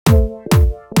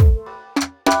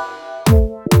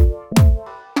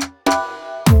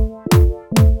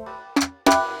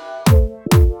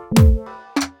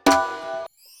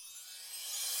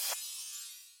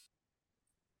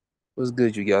What's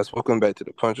good, you guys? Welcome back to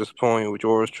the Puncher's Point with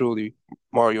yours truly,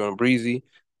 Mario and Breezy.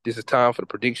 This is time for the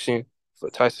prediction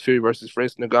for Tyson Fury versus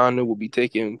Francis Ngannou will be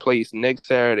taking place next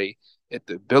Saturday at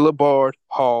the Billabard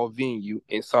Hall venue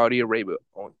in Saudi Arabia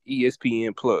on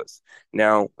ESPN Plus.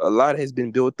 Now, a lot has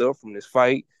been built up from this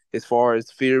fight as far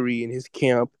as Fury and his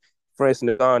camp, Francis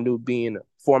Ngannou being a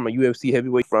former UFC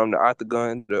heavyweight from the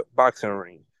octagon to the boxing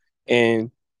ring. And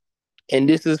and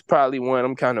this is probably one of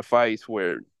them kind of fights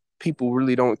where people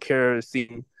really don't care to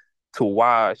see to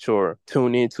watch or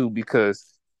tune into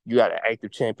because you got an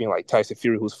active champion like Tyson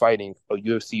Fury who's fighting a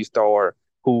UFC star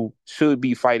who should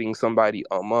be fighting somebody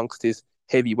amongst his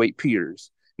heavyweight peers.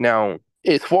 Now,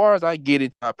 as far as I get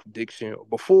it, my prediction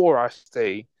before I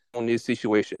say on this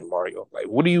situation, Mario, like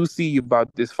what do you see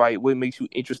about this fight? What makes you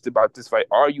interested about this fight?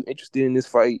 Are you interested in this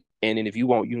fight? And then if you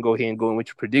want, you can go ahead and go in with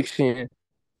your prediction,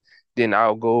 then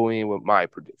I'll go in with my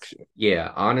prediction.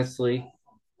 Yeah, honestly,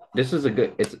 this is a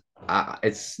good.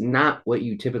 It's not what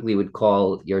you typically would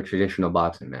call your traditional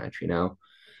boxing match.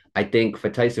 I think for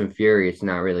Tyson Fury, it's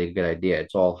not really a good idea.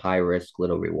 It's all high risk,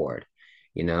 little reward.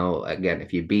 Again,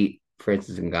 if you beat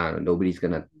Francis Ngannou, nobody's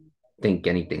gonna think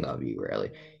anything of you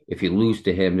really. If you lose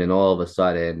to him, then all of a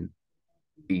sudden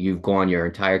you've gone your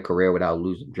entire career without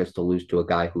losing, just to lose to a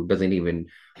guy who doesn't even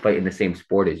fight in the same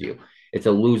sport as you. It's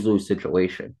a lose lose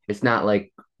situation. It's not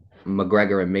like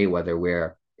McGregor and Mayweather,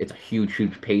 where it's a huge,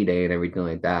 huge payday and everything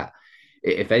like that.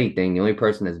 If anything, the only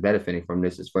person that's benefiting from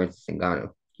this is Francis Ngannou.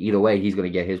 Either way, he's going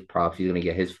to get his props. He's going to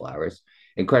get his flowers.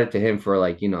 And credit to him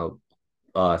for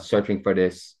searching for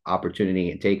this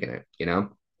opportunity and taking it.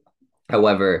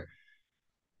 However,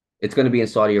 it's going to be in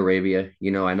Saudi Arabia.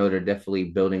 I know they're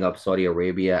definitely building up Saudi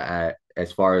Arabia at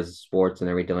as far as sports and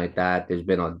everything like that. There's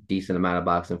been a decent amount of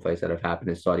boxing fights that have happened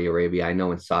in Saudi Arabia. I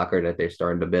know in soccer that they're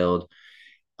starting to build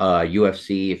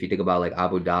UFC. If you think about like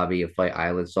Abu Dhabi and Fight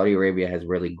Island, Saudi Arabia has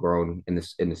really grown in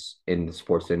the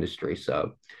sports industry.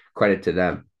 So credit to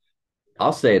them.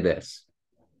 I'll say this.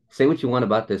 Say what you want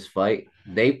about this fight.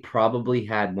 They probably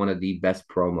had one of the best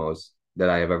promos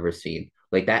that I have ever seen.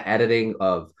 Like that editing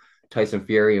of Tyson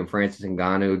Fury and Francis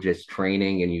Ngannou just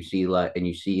training, and you see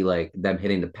like them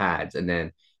hitting the pads, and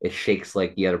then it shakes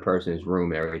like the other person's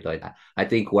room and everything like that. I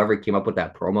think whoever came up with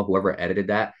that promo, whoever edited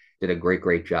that, did a great,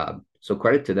 great job. So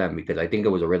credit to them because I think it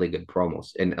was a really good promo.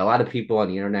 And a lot of people on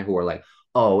the internet who are like,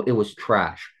 "Oh, it was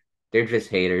trash." They're just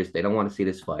haters. They don't want to see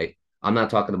this fight. I'm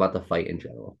not talking about the fight in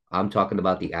general. I'm talking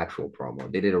about the actual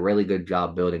promo. They did a really good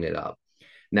job building it up.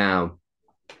 Now,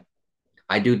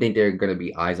 I do think there are going to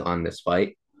be eyes on this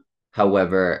fight.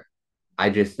 However, I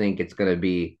just think it's going to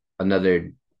be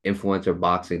another influencer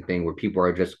boxing thing where people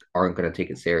aren't going to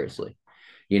take it seriously.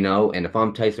 And if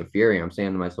I'm Tyson Fury, I'm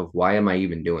saying to myself, why am I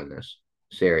even doing this?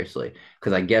 Seriously.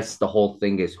 Because I guess the whole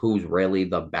thing is who's really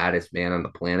the baddest man on the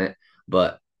planet,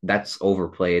 but that's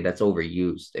overplayed, that's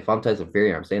overused. If I'm Tyson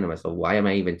Fury, I'm saying to myself, why am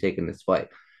I even taking this fight?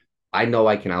 I know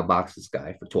I can outbox this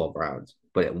guy for 12 rounds,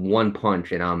 but at one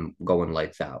punch and I'm going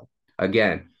lights out.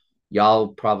 Again, y'all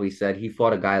probably said he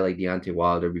fought a guy like Deontay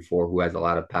Wilder before who has a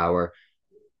lot of power.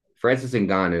 Francis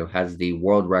Ngannou has the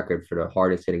world record for the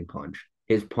hardest hitting punch.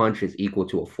 His punch is equal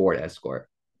to a Ford Escort.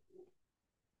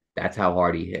 That's how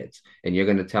hard he hits. And you're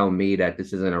going to tell me that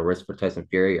this isn't a risk for Tyson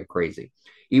Fury? You're crazy.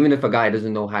 Even if a guy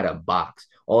doesn't know how to box,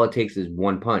 all it takes is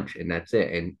one punch and that's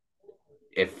it. And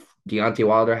if Deontay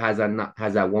Wilder has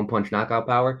that one punch knockout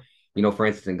power,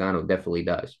 Francis Ngannou definitely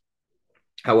does.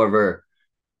 However,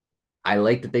 I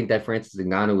like to think that Francis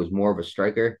Ngannou is more of a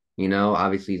striker.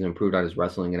 Obviously he's improved on his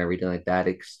wrestling and everything like that.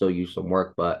 It could still use some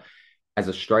work, but as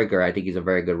a striker, I think he's a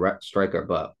very good striker.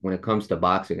 But when it comes to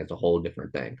boxing, it's a whole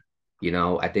different thing.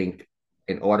 I think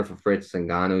in order for Francis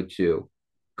Ngannou to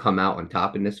come out on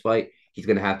top in this fight, he's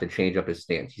going to have to change up his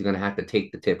stance. He's going to have to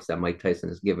take the tips that Mike Tyson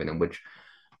has given him, which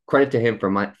credit to him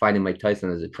for finding Mike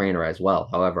Tyson as a trainer as well.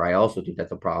 However, I also think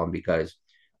that's a problem because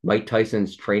Mike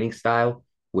Tyson's training style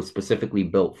was specifically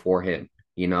built for him.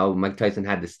 Mike Tyson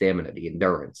had the stamina, the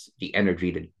endurance, the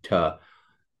energy to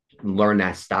learn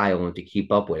that style and to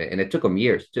keep up with it. And it took him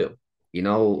years too.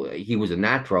 He was a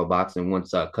natural boxing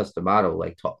once Cus D'Amato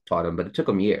like taught him, but it took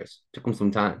him years, it took him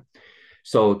some time.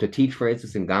 So to teach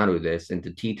Francis Ngannou this and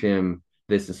to teach him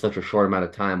this in such a short amount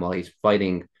of time while he's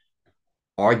fighting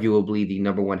arguably the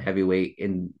number one heavyweight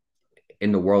in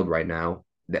the world right now,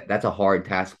 that's a hard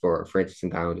task for Francis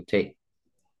Ngannou to take.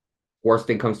 Worst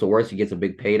thing comes to worst, he gets a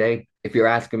big payday. If you're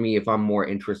asking me if I'm more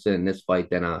interested in this fight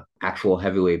than a actual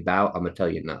heavyweight bout, I'm gonna tell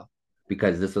you no,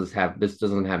 because this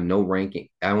doesn't have no ranking.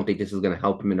 I don't think this is gonna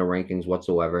help him in the rankings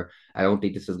whatsoever. I don't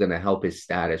think this is gonna help his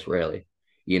status really.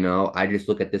 I just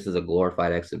look at this as a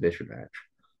glorified exhibition match.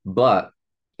 But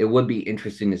it would be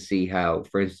interesting to see how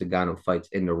Francis Ngannou fights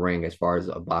in the ring as far as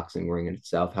a boxing ring in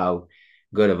itself, how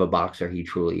good of a boxer he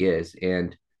truly is.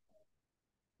 And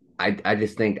I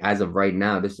just think as of right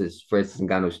now, this is Francis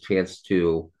Ngannou's chance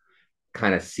to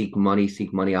kind of seek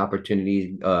money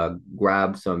opportunities,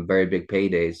 grab some very big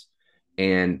paydays.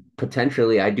 And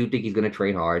potentially, I do think he's going to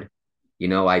train hard.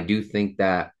 I do think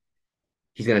that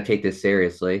he's going to take this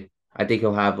seriously. I think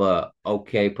he'll have a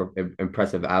okay,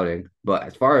 impressive outing. But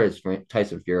as far as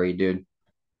Tyson Fury, dude,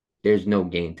 there's no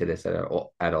gain to this at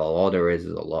all. At all. All there is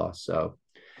a loss. So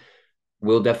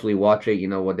we'll definitely watch it.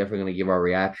 We're definitely going to give our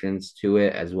reactions to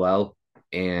it as well.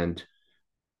 And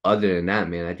other than that,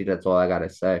 man, I think that's all I got to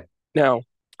say. Now,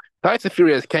 Tyson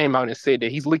Fury has came out and said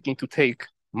that he's looking to take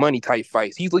money type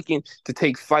fights. He's looking to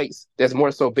take fights that's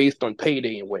more so based on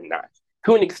payday and whatnot.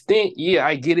 To an extent, yeah,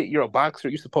 I get it. You're a boxer.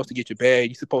 You're supposed to get your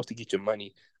bag. You're supposed to get your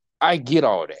money. I get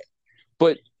all that.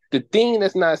 But the thing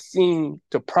that's not seen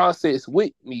to process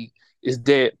with me is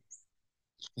that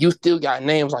you still got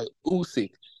names like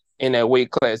Usyk in that weight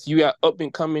class. You got up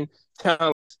and coming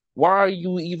talent. Why are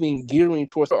you even gearing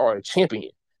towards a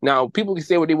champion? Now, people can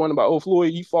say what they want about, oh,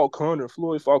 Floyd, he fought Conor.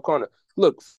 Floyd fought Conor.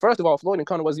 Look, first of all, Floyd and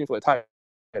Conor wasn't even for a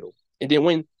title. And then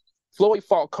when Floyd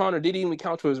fought Conor, didn't even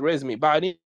count to his resume. By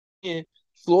then,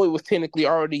 Floyd was technically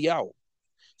already out.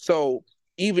 So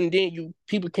even then,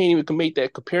 people can't even make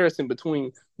that comparison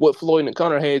between what Floyd and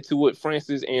Conor had to what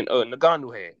Francis and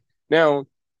Ngannou had. Now,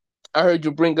 I heard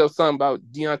you bring up something about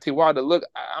Deontay Wilder. Look,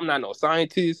 I'm not no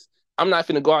scientist. I'm not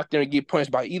finna go out there and get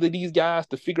punched by either of these guys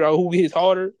to figure out who hits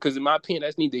harder. Because in my opinion,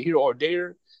 that's neither here or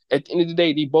there. At the end of the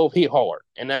day, they both hit hard,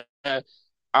 and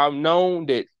I've known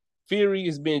that Fury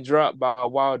has been dropped by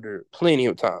Wilder plenty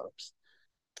of times.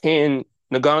 Can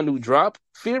Ngannou drop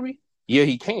Fury? Yeah,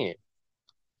 he can.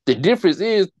 The difference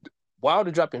is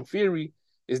Wilder dropping Fury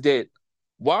is that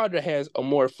Wilder has a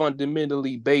more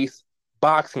fundamentally based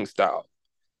boxing style.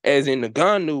 As in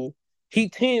Ngannou, he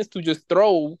tends to just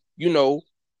throw,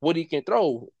 what he can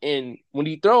throw. And when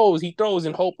he throws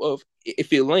in hope of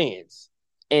if it lands.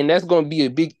 And that's going to be a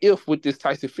big if with this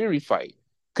Tyson Fury fight.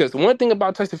 Because one thing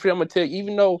about Tyson Fury, I'm going to tell you,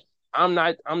 even though I'm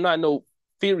not no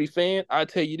Fury fan, I'll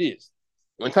tell you this.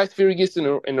 When Tyson Fury gets in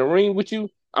the ring with you,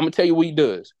 I'm going to tell you what he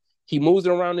does. He moves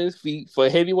around his feet for a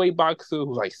heavyweight boxer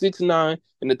who's like 6'9",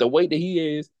 and at the weight that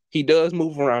he is, he does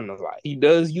move around a lot. He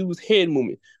does use head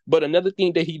movement. But another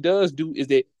thing that he does do is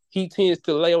that he tends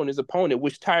to lay on his opponent,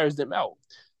 which tires them out.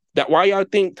 That why y'all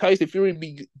think Tyson Fury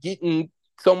be getting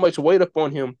so much weight up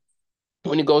on him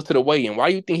when he goes to the weigh-in? Why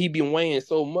you think he be weighing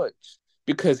so much?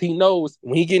 Because he knows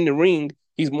when he get in the ring,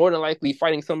 he's more than likely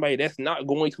fighting somebody that's not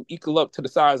going to equal up to the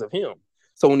size of him.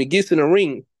 So when he gets in the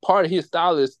ring, part of his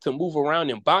style is to move around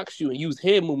and box you and use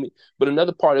head movement, but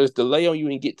another part is to lay on you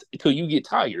and get until you get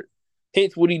tired.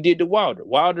 Hence what he did to Wilder.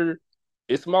 Wilder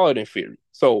is smaller than Fury.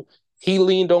 So he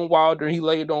leaned on Wilder, he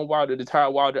laid on Wilder to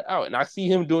tire Wilder out. And I see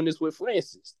him doing this with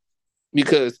Francis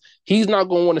because he's not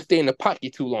going to want to stay in the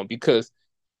pocket too long because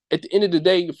at the end of the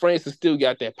day, Francis still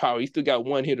got that power. He still got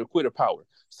one hitter quitter power.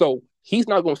 So he's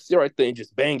not going to sit right there and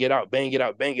just bang it out, bang it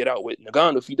out, bang it out with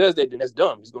Ngannou. If he does that, then that's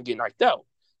dumb. He's going to get knocked out.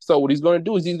 So what he's going to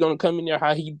do is he's going to come in there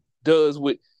how he does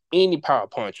with any power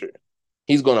puncher.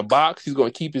 He's going to box. He's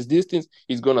going to keep his distance.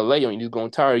 He's going to lay on you. He's going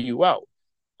to tire you out.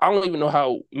 I don't even know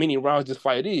how many rounds this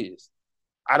fight is.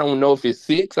 I don't know if it's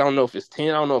 6. I don't know if it's 10.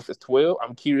 I don't know if it's 12.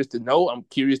 I'm curious to know. I'm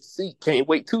curious to see. Can't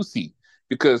wait to see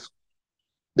because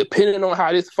depending on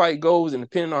how this fight goes and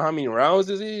depending on how many rounds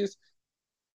this is,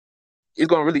 it's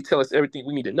going to really tell us everything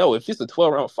we need to know. If it's a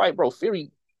 12-round fight, bro, Fury's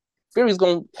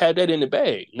going to have that in the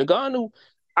bag. Ngannou,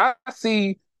 I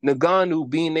see Ngannou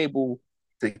being able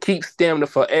to keep stamina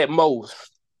for at most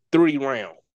 3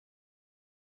 rounds.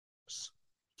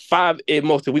 5 at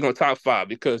most, if we're going to top 5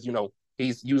 because,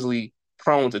 he's usually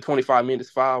prone to 25 minutes,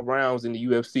 5 rounds in the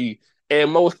UFC, at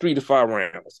most 3 to 5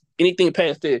 rounds. Anything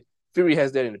past that, Fury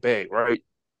has that in the bag, right?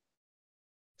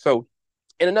 So,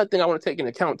 and another thing I want to take into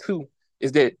account too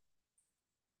is that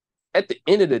at the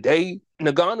end of the day,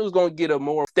 Ngannou's going to get a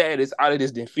more status out of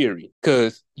this than Fury.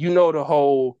 Because the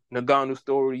whole Ngannou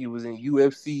story. He was in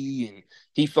UFC and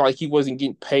he felt like he wasn't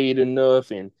getting paid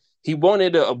enough and he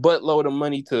wanted a buttload of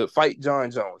money to fight John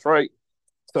Jones, right?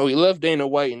 So he left Dana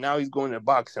White and now he's going to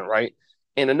boxing, right?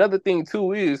 And another thing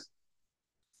too is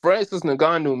Francis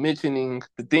Ngannou mentioning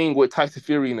the thing with Tyson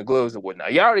Fury and the gloves and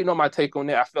whatnot. Y'all already know my take on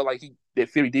that. I felt like that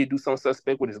Fury did do something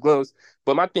suspect with his gloves.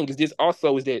 But my thing is this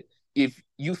also is that if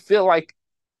you feel like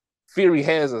Fury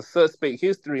has a suspect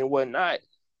history and whatnot,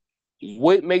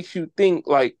 what makes you think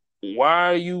like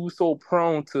why are you so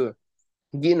prone to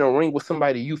get in a ring with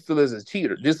somebody you feel is a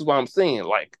cheater? This is what I'm saying.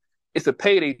 Like it's a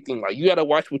payday thing. Like you got to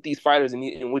watch with these fighters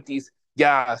and with these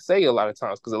guys say a lot of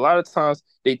times because a lot of times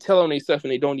they tell on themselves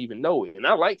and they don't even know it. And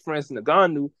I like Francis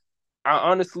Ngannou. I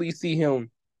honestly see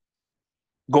him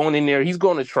going in there. He's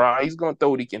going to try. He's going to throw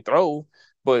what he can throw,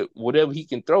 but whatever he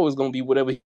can throw is going to be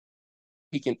whatever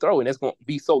he can throw, and that's going to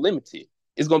be so limited.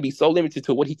 It's going to be so limited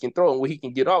to what he can throw and what he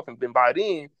can get off. And then by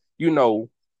then, you know,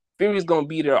 Fury's going to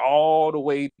be there all the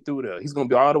way through the. He's going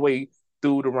to be all the way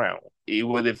through the round.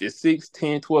 Whether if it's 6,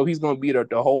 10, 12, he's going to be there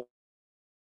the whole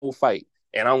fight.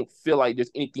 And I don't feel like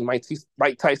there's anything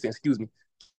Mike Tyson, excuse me,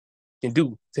 can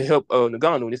do to help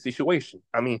Nagano in this situation.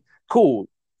 I mean, cool,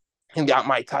 and got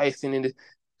Mike Tyson in it.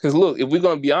 Because look, if we're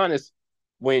gonna be honest,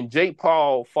 when Jake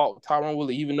Paul fought Tyron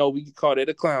Woodley, even though we can call that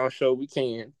a clown show, we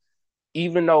can.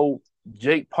 Even though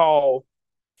Jake Paul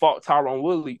fought Tyron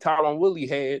Woodley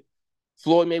had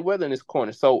Floyd Mayweather in his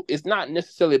corner. So it's not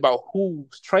necessarily about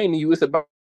who's training you. It's about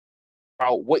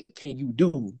what can you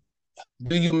do.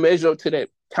 Do you measure up to that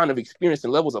kind of experience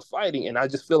and levels of fighting? And I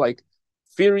just feel like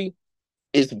Fury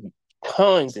is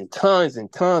tons and tons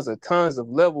and tons of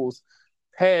levels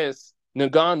past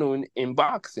Nagano in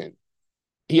boxing.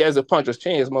 He has a puncher's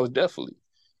chance, most definitely.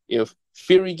 If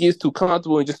Fury gets too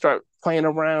comfortable and just start playing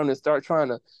around and start trying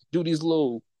to do these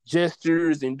little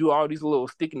gestures and do all these little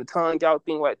sticking the tongue out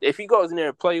thing like that, if he goes in there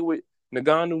and play with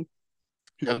Nagano,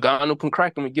 Nagano can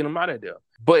crack him and get him out of there.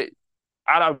 But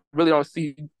really don't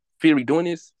see Fury doing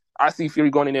this. I see Fury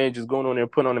going in there and just going on there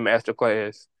and putting on the master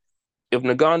class. If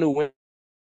Nagano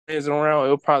wins around,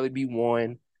 it'll probably be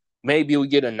one. Maybe he'll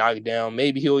get a knockdown.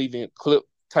 Maybe he'll even clip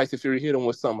Tyson Fury, hit him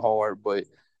with something hard. But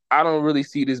I don't really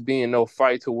see this being no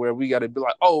fight to where we got to be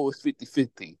like, oh, it's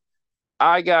 50-50.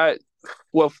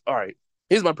 Well, all right.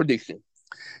 Here's my prediction.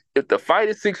 If the fight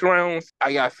is 6 rounds,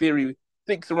 I got Fury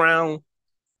 6 round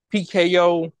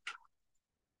PKO.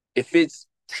 If it's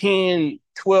 10,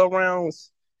 12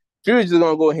 rounds, Fury's just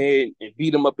going to go ahead and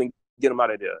beat him up and get him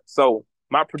out of there. So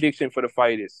my prediction for the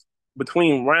fight is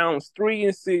between rounds 3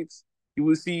 and 6, you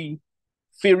will see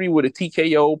Fury with a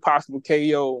TKO, possible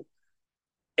KO.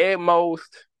 At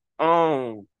most,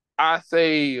 I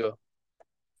say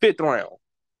fifth round.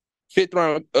 Fifth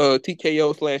round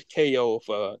TKO slash KO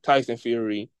for Tyson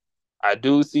Fury. I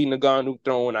do see Ngannou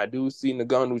throwing. I do see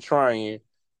Ngannou trying.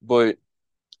 But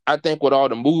I think with all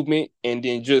the movement and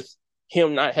then just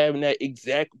him not having that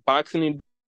exact boxing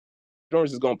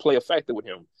endurance is going to play a factor with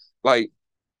him. Like,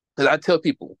 because I tell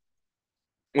people,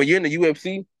 when you're in the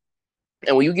UFC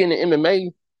and when you get in the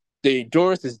MMA, the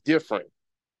endurance is different.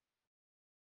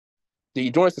 The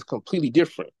endurance is completely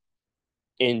different.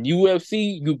 In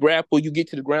UFC, you grapple, you get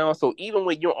to the ground. So even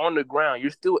when you're on the ground,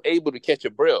 you're still able to catch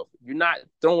your breath. You're not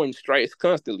throwing strikes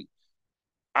constantly.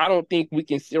 I don't think we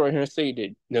can sit right here and say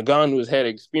that Ngannou has had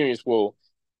experience where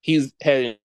he's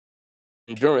had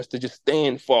endurance to just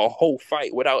stand for a whole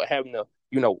fight without having to,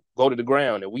 go to the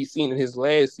ground. And we seen in his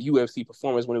last UFC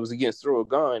performance when it was against Cyril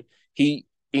Gane, he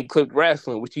included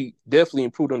wrestling, which he definitely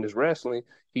improved on his wrestling.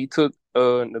 He took he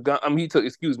took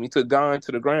Gane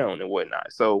to the ground and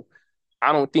whatnot. So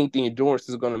I don't think the endurance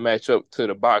is going to match up to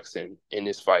the boxing in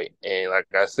this fight. And like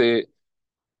I said,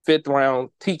 fifth round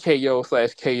TKO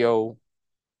slash KO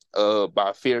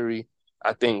by Fury.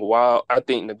 I think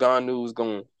Ngannou is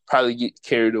gonna probably get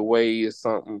carried away or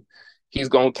something. He's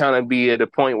gonna kind of be at a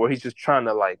point where he's just trying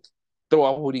to like throw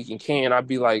out what he can. I'd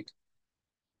be like,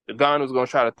 Ngannou's gonna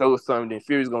try to throw something, then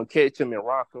Fury's gonna catch him and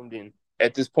rock him. Then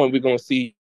at this point, we're gonna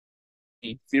see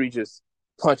Fury just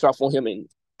punch off on him and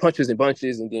punches and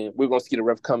bunches, and then we're gonna see the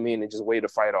ref come in and just wait the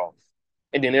fight off.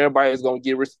 And then everybody's gonna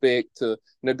give respect to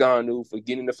Ngannou for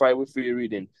getting the fight with Fury.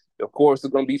 Then of course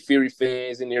there's gonna be Fury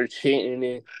fans and they're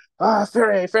chanting and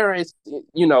Fury, Fury.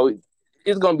 You know,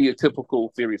 it's gonna be a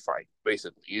typical Fury fight.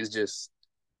 Basically, it's just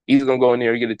he's gonna go in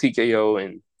there and get a TKO,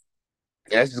 and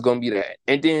that's just gonna be that.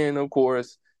 And then of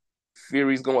course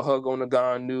Fury's gonna hug on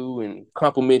Ngannou and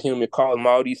compliment him and call him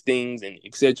all these things and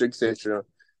etc. etc.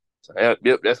 So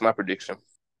yep, that's my prediction.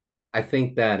 I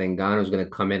think that Ngannou's going to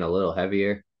come in a little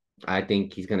heavier. I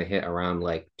think he's going to hit around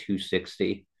like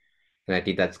 260. And I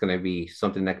think that's going to be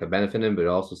something that could benefit him, but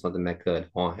also something that could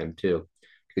haunt him too.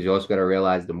 Because you also got to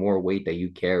realize the more weight that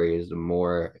you carry is the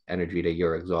more energy that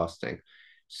you're exhausting.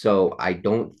 So I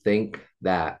don't think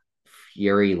that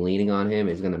Fury leaning on him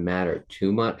is going to matter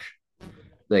too much.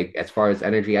 Like as far as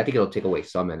energy, I think it'll take away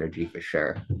some energy for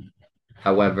sure.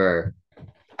 However,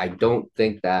 I don't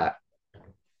think that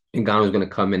Ngannou's going to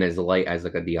come in as light as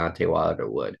like a Deontay Wilder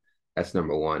would. That's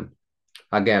number one.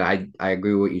 Again, I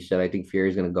agree with what you said. I think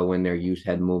Fury's going to go in there, use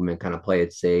head movement, kind of play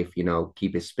it safe,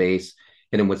 keep his space,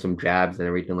 hit him with some jabs and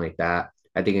everything like that.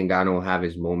 I think Ngannou will have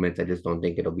his moments. I just don't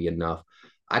think it'll be enough.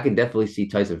 I can definitely see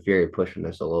Tyson Fury pushing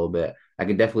this a little bit. I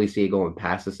can definitely see it going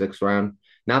past the 6th round.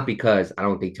 Not because I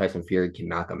don't think Tyson Fury can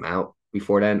knock him out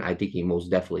before then. I think he most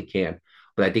definitely can.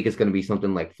 But I think it's going to be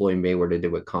something like Floyd Mayweather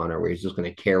did with Conor, where he's just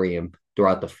going to carry him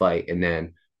throughout the fight. And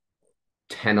then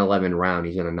 10, 11 round,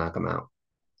 he's going to knock him out.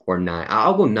 Or nine.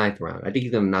 I'll go ninth round. I think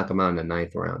he's going to knock him out in the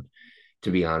ninth round,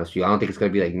 to be honest with you. I don't think it's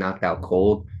going to be like knocked out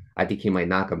cold. I think he might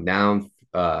knock him down.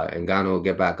 Ngannou will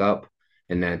get back up.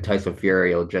 And then Tyson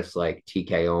Fury will just like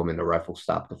TKO him and the ref will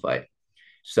stop the fight.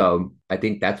 So I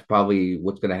think that's probably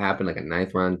what's going to happen, like a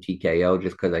ninth round TKO,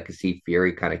 just because I could see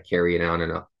Fury kind of carrying it on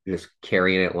and just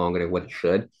carrying it longer than what it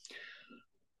should.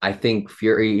 I think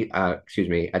I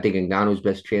think Ngannou's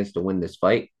best chance to win this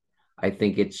fight. I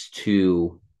think it's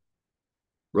to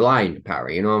rely on your power.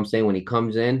 You know what I'm saying? When he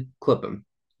comes in, clip him.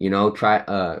 You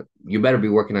better be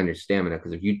working on your stamina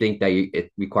because if you think that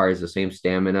it requires the same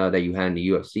stamina that you had in the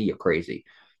UFC, you're crazy.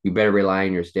 You better rely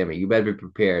on your stamina. You better be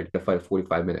prepared to fight a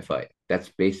 45-minute fight.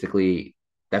 That's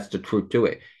the truth to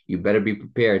it. You better be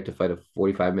prepared to fight a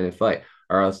 45-minute fight.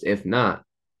 Or else if not,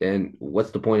 then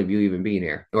what's the point of you even being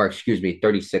here? Or excuse me,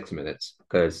 36 minutes.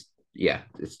 Because yeah,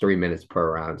 it's 3 minutes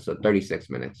per round. So 36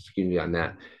 minutes. Excuse me on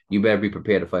that. You better be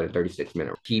prepared to fight a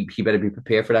 36-minute. He better be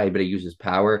prepared for that. He better use his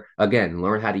power. Again,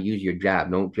 learn how to use your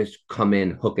jab. Don't just come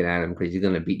in hooking at him because he's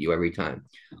gonna beat you every time.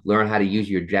 Learn how to use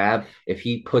your jab. If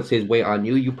he puts his weight on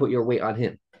you, you put your weight on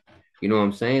him. You know what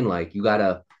I'm saying? Like you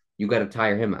gotta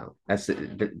tire him out. That's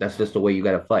just the way you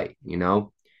gotta fight. You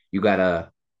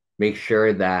gotta make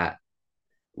sure that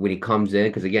when he comes in,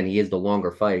 because again, he is the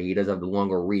longer fighter. He does have the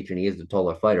longer reach, and he is the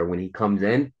taller fighter. When he comes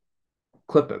in,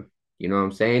 clip him. You know what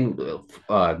I'm saying?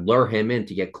 Lure him in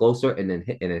to get closer and then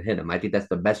hit him. I think that's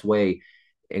the best way.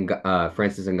 And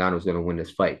Francis Ngannou is going to win this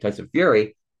fight. Tyson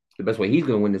Fury, the best way he's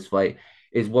going to win this fight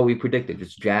is what we predicted: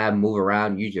 just jab, move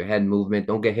around, use your head movement,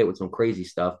 don't get hit with some crazy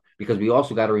stuff. Because we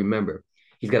also got to remember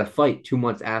he's got to fight 2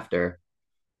 months after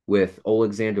with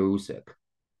Alexander Usyk.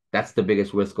 That's the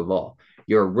biggest risk of all.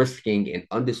 You're risking an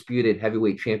undisputed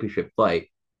heavyweight championship fight.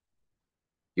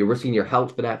 You're risking your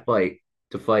health for that fight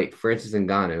to fight Francis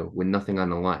Ngannou with nothing on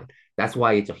the line. That's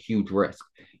why it's a huge risk.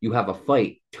 You have a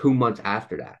fight 2 months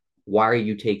after that. Why are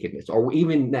you taking this? Or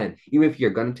even then, even if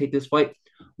you're going to take this fight,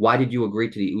 why did you agree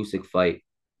to the Usyk fight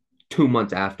 2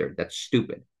 months after? That's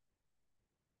stupid.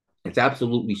 It's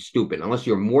absolutely stupid. Unless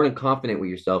you're more than confident with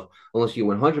yourself, unless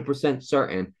you're 100%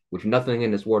 certain, which nothing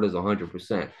in this world is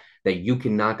 100%, that you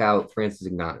can knock out Francis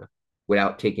Ngannou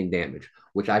without taking damage,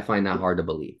 which I find that hard to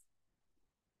believe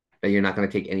that you're not going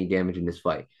to take any damage in this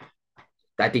fight.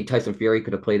 I think Tyson Fury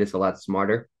could have played this a lot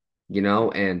smarter,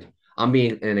 and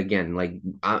and again,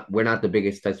 we're not the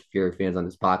biggest Tyson Fury fans on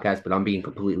this podcast, but I'm being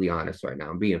completely honest right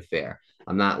now. I'm being fair.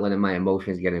 I'm not letting my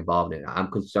emotions get involved in it. I'm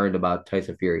concerned about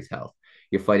Tyson Fury's health.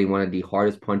 You're fighting one of the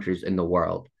hardest punchers in the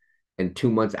world. And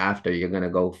 2 months after, you're going to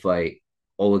go fight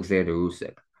Alexander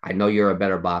Usyk. I know you're a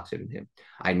better boxer than him.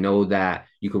 I know that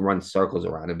you can run circles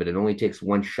around him, but it only takes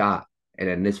one shot. And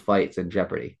then this fight's in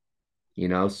jeopardy.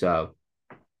 So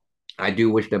I do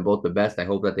wish them both the best. I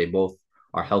hope that they both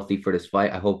are healthy for this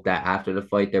fight. I hope that after the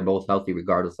fight, they're both healthy,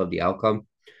 regardless of the outcome.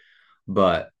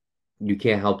 But you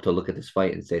can't help to look at this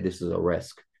fight and say this is a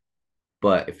risk.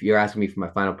 But if you're asking me for my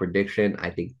final prediction,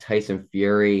 I think Tyson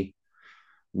Fury,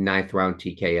 ninth round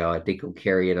TKO. I think he'll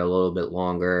carry it a little bit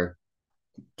longer.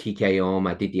 TKO him.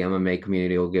 I think the MMA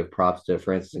community will give props to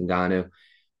Francis Ngannou.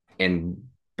 And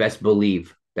best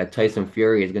believe that Tyson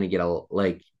Fury is going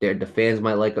to get the fans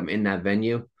might like him in that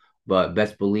venue, but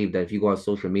best believe that if you go on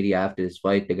social media after this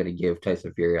fight, they're going to give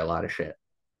Tyson Fury a lot of shit.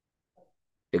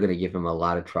 They're going to give him a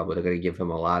lot of trouble. They're going to give him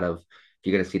a lot of.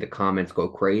 You're going to see the comments go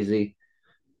crazy.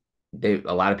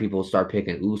 A lot of people will start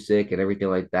picking Usyk and everything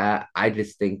like that. I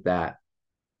just think that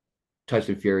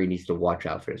Tyson Fury needs to watch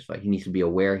out for this fight. He needs to be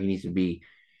aware. He needs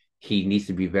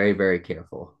to be very, very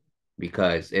careful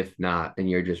because if not, then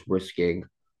you're just risking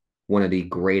one of the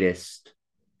greatest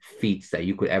feats that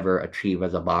you could ever achieve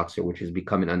as a boxer, which is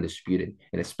becoming undisputed,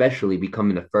 and especially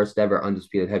becoming the first ever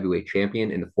undisputed heavyweight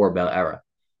champion in the four belt era.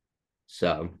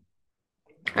 So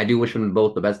I do wish them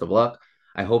both the best of luck.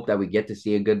 I hope that we get to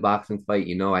see a good boxing fight.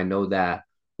 I know that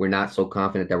we're not so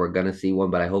confident that we're going to see one,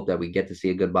 but I hope that we get to see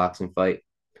a good boxing fight.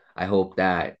 I hope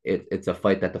that it's a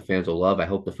fight that the fans will love. I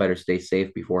hope the fighter stays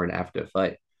safe before and after the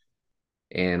fight.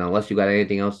 And unless you got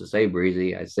anything else to say,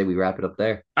 Breezy, I'd say we wrap it up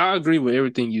there. I agree with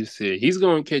everything you said. He's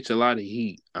going to catch a lot of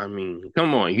heat. I mean,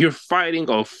 come on. You're fighting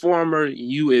a former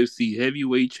UFC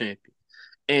heavyweight champion.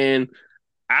 And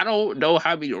I don't know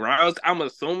how many rounds. I'm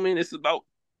assuming it's about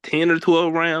 10 or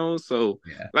 12 rounds. So,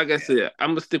 Yeah. like I said, I'm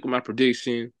going to stick with my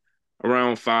prediction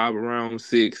around five, around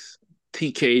six,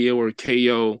 TKO or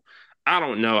KO. I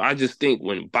don't know. I just think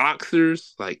when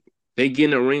boxers, like they get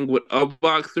in a ring with a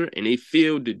boxer and they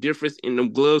feel the difference in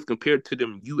them gloves compared to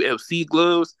them UFC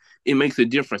gloves, it makes a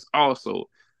difference also.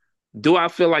 Do I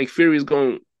feel like Fury is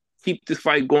going to keep this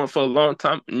fight going for a long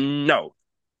time? No.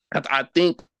 I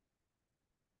think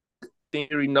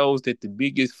Theory knows that the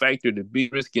biggest factor, the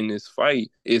big risk in this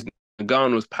fight is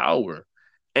Ngannou's power.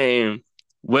 And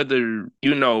whether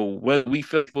we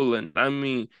feel full, and I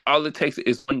mean, all it takes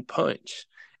is one punch.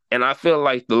 And I feel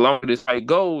like the longer this fight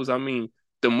goes, I mean,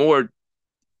 the more,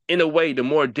 in a way, the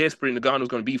more desperate Ngannou's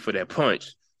going to be for that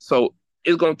punch. So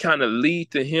it's going to kind of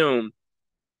lead to him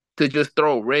to just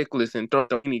throw reckless and throw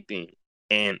anything.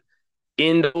 And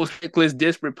in those reckless,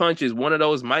 desperate punches, one of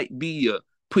those might be a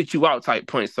put you out type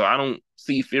punch. So I don't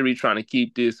see Fury trying to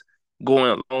keep this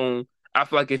going long. I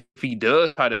feel like if he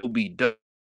does try to be done,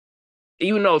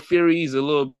 even though Fury's a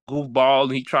little goofball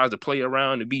and he tries to play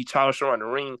around and be childish around the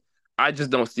ring, I just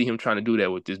don't see him trying to do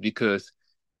that with this because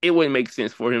it wouldn't make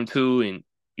sense for him to. And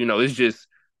it's just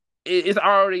it's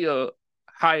already a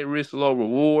high risk, low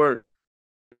reward,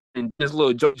 and this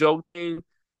little joke thing,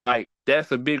 like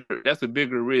that's a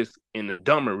bigger risk and a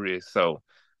dumber risk. So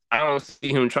I don't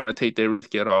see him trying to take that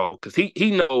risk at all because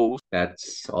he knows.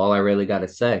 That's all I really got to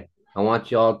say. I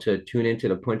want y'all to tune into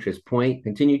the Puncher's Point.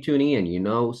 Continue tuning in. You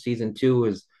know, season two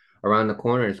is around the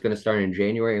corner. It's going to start in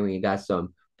January. We got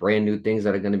some brand new things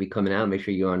that are going to be coming out. Make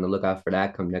sure you're on the lookout for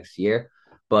that come next year.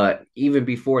 But even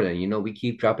before then, we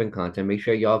keep dropping content. Make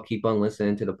sure y'all keep on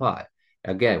listening to the pod.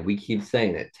 Again, we keep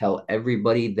saying it. Tell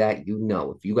everybody that you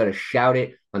know. If you got to shout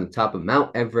it on the top of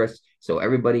Mount Everest so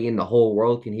everybody in the whole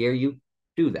world can hear you,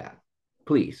 do that,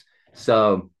 please.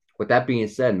 So, with that being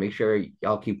said, make sure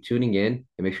y'all keep tuning in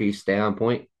and make sure you stay on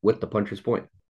point with the Puncher's Point.